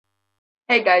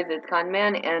Hey guys, it's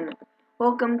Conman, and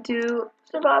welcome to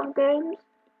Survival Games.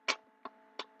 It's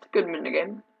a good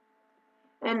minigame.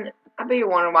 And I bet you're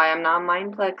wondering why I'm not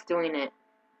Mindplex doing it.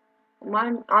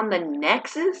 I'm on the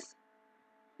Nexus?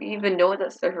 Do you even know what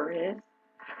that server is?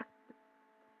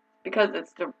 Because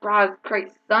it's the Surprise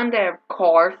Crate Sunday, of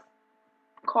course.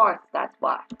 Of course, that's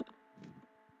why.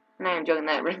 And I am joking,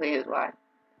 that really is why.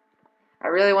 I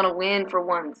really want to win for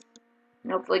once.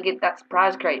 And hopefully get that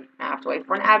surprise crate. I have to wait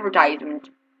for an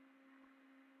advertisement.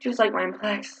 Just like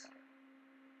Mindplex.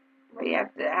 But you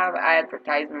have to have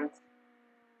advertisements.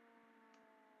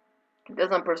 It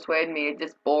doesn't persuade me, it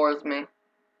just bores me.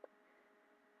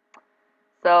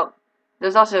 So,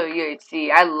 there's also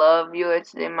UHC. I love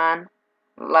UHC, man.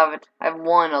 Love it. I've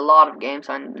won a lot of games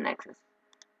on the Nexus.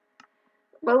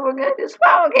 But we're gonna do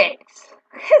Survival Games.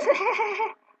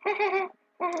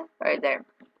 Right there.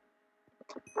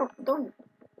 Oh, don't.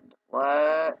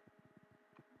 What?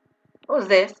 What was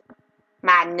this?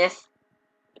 Madness.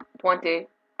 20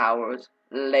 hours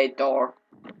later.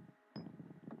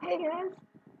 Hey guys.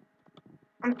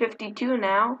 I'm 52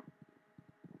 now.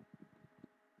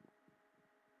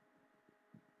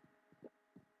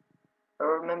 I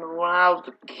remember when I was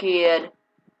a kid.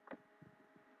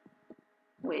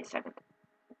 Wait a second.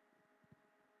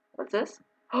 What's this?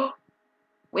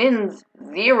 Wins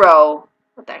 0.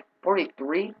 What the heck?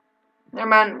 43? Never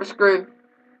mind, we're screwed.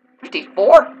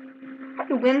 54? How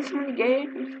do you win so many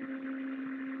games?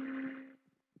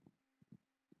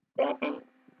 Dang.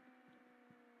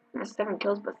 7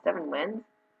 kills but 7 wins?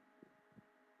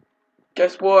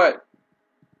 Guess what?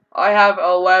 I have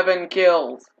 11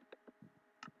 kills.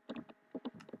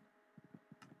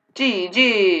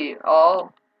 GG! Oh.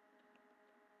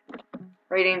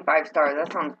 Rating 5 stars.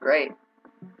 That sounds great.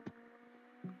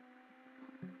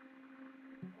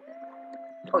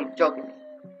 Oh, you're joking me.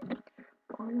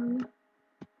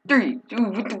 3, 2,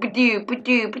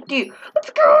 let's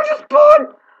go, just spawn!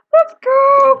 Let's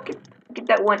go! Get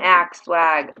that one axe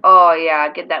swag. Oh,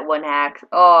 yeah, get that one axe.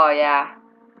 Oh, yeah.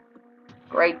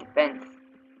 Great defense.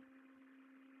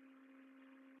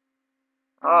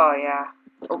 Oh, yeah.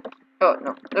 Oh,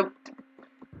 no. Oh.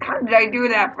 How did I do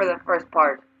that for the first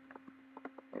part?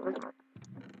 There we go.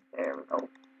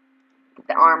 Get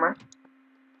the armor.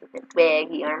 Get the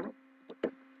baggy armor.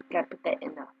 Gotta put that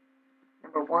in the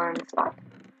number 1 spot.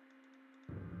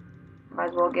 Might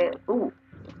as well get. Ooh,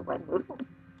 it's a wet noodle.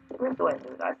 Where's the wet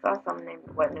noodle? I saw something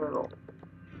named Wet Noodle.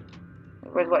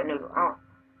 Where's Wet Noodle? Oh.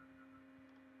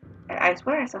 I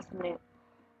swear I saw something named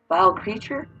Vile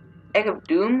Creature? Egg of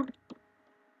Doom?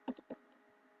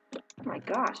 Oh my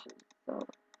gosh, it's so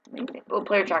amazing. Oh,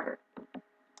 player tracker.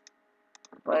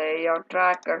 Play your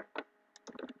tracker.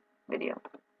 Video.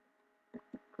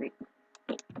 Great.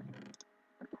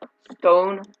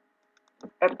 Stone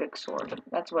Epic Sword.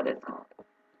 That's what it's called.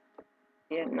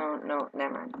 Yeah, no,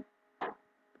 never mind.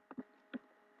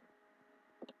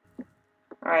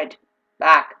 Alright,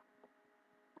 back.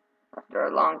 After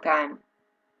a long time.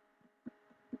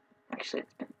 Actually,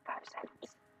 it's been 5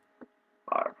 seconds.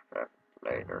 5 seconds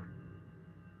later.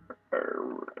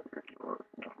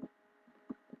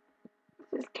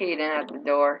 This is Caden at the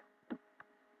door.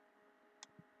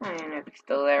 I don't know if he's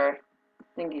still there. I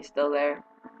think he's still there.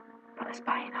 Probably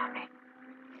spying on me.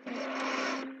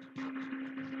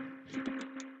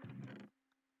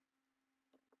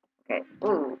 Okay.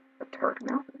 Ooh, a Turk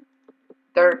now?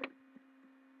 Turk.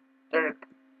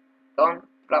 Don't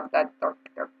drop that Turk.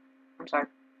 I'm sorry.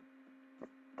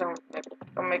 Don't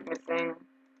make me sing.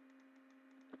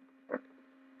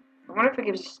 I wonder if it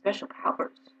gives you special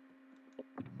powers.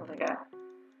 Something like that.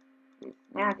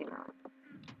 Nasty man.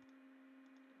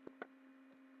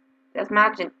 This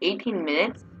match in 18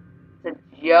 minutes? It's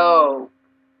a joke.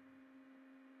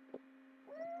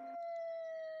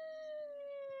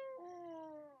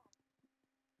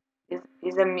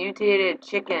 He's a mutated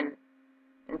chicken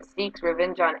and seeks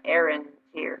revenge on Aaron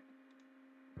here.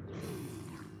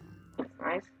 That's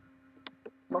nice.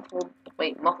 Muffled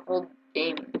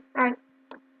gaming. Alright.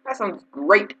 That sounds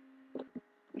great.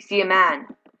 We see a man.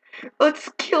 Let's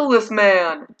kill this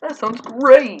man. That sounds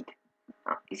great.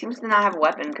 Oh, he seems to not have a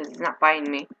weapon because he's not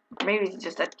fighting me. Or maybe he's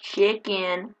just a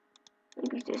chicken.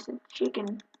 Maybe he's just a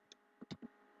chicken.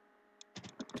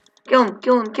 Kill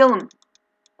him.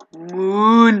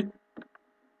 Moon.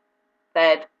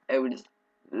 5 hours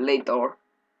later.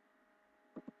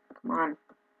 Come on.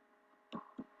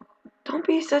 Don't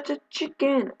be such a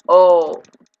chicken. Oh.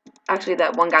 Actually,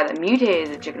 that one guy that mutated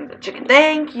is a chicken.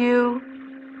 Thank you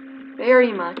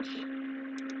very much.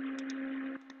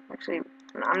 Actually,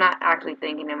 I'm not actually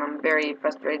thanking him. I'm very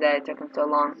frustrated that it took him so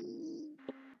long.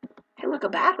 Hey, look, a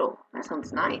battle. That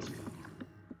sounds nice.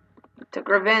 took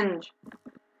revenge.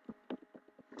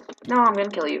 No, I'm gonna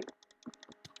kill you.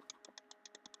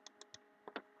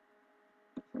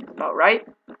 That's about right.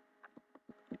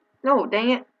 No, dang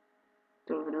it.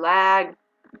 Dude, lag.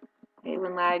 I hate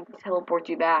when lag teleports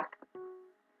you back.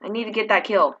 I need to get that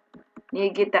kill. I need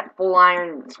to get that full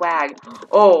iron swag.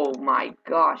 Oh my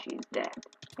gosh, he's dead.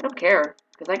 I don't care,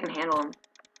 because I can handle him.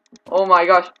 Oh my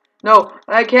gosh. No,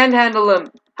 I can't handle him.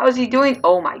 How is he doing?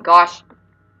 Oh my gosh.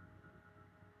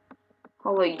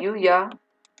 Hallelujah.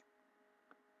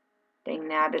 Dang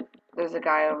nabbit. There's a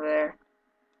guy over there.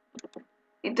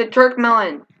 Eat the Turk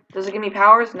melon. Does it give me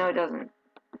powers? No, it doesn't.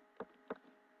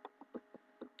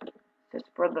 Just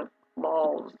for the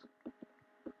lols.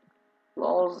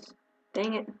 Lols.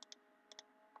 Dang it.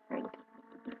 Right.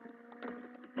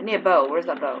 I need a bow. Where's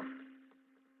that bow?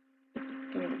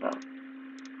 Give me the bow.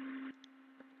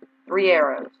 3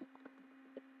 arrows.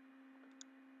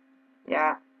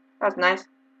 Yeah. That's nice.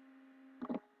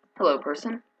 Hello,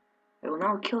 person. I will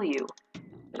now kill you.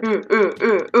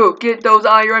 Get those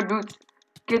iron boots.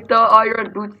 Get the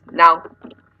iron boots now.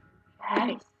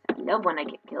 Yes. I love when I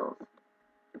get kills.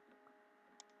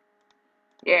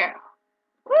 Yeah.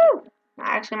 Woo!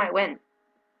 I actually might win.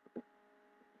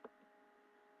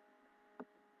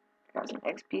 Got some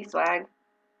XP swag.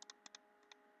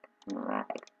 Some of that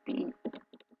XP.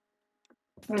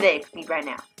 Give me the XP right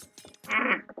now.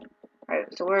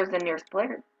 Alright, so where's the nearest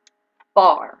player?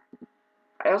 Bar.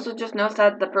 I also just noticed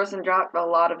that the person dropped a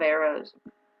lot of arrows.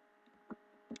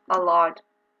 A lot.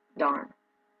 Darn.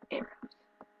 Arrows.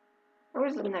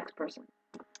 Where's the next person?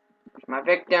 Where's my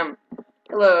victim?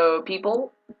 Hello,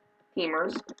 people.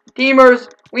 Teamers. Teamers!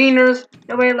 Wieners!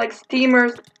 Nobody likes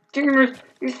teamers! Teamers!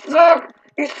 You suck!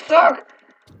 You suck!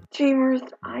 Teamers,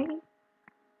 I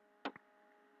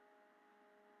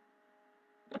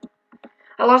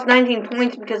lost 19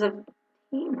 points because of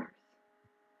teamers.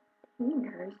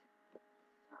 Teamers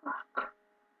suck.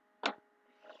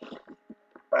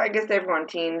 I guess everyone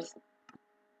teams.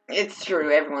 It's true,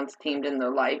 everyone's teamed in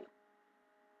their life.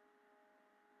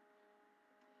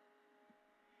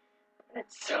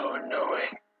 It's so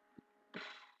annoying.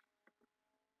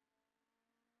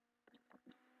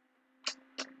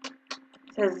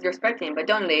 It says you're spectating, but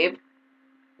don't leave.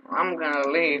 I'm gonna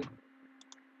leave.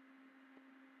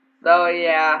 So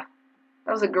yeah,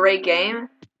 that was a great game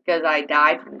because I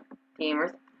died from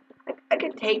teamers. I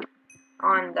could take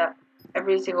on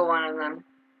every single one of them,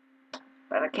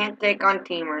 but I can't take on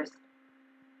teamers.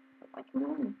 I can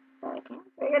win, but I can't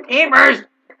take on teamers.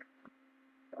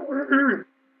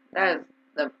 That is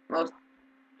the most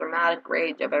dramatic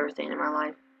rage I've ever seen in my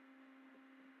life.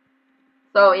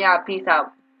 So yeah, peace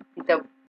out. Peace out.